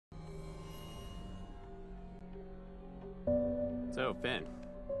So, Finn,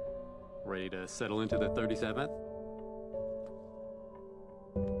 ready to settle into the 37th?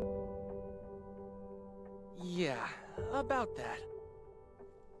 Yeah, about that.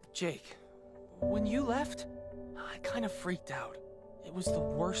 Jake, when you left, I kind of freaked out. It was the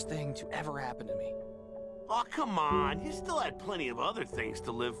worst thing to ever happen to me. Oh, come on. You still had plenty of other things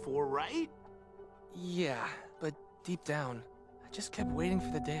to live for, right? Yeah, but deep down, I just kept waiting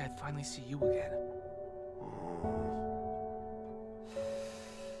for the day I'd finally see you again.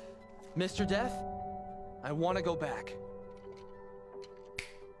 Mr. Death, I want to go back.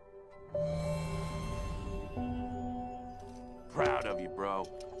 Proud of you, bro.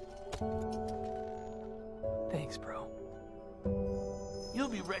 Thanks, bro. You'll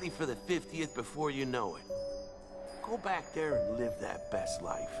be ready for the 50th before you know it. Go back there and live that best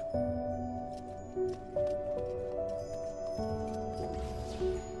life.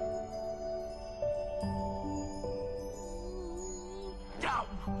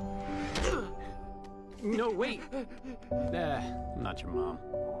 No, wait! I'm not your mom.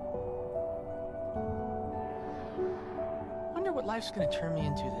 Wonder what life's gonna turn me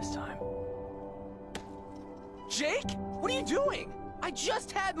into this time. Jake? What are you doing? I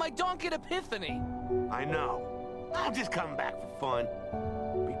just had my donkey epiphany! I know. I'm just coming back for fun.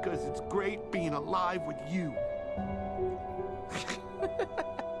 Because it's great being alive with you.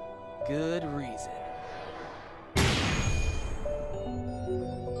 Good reason.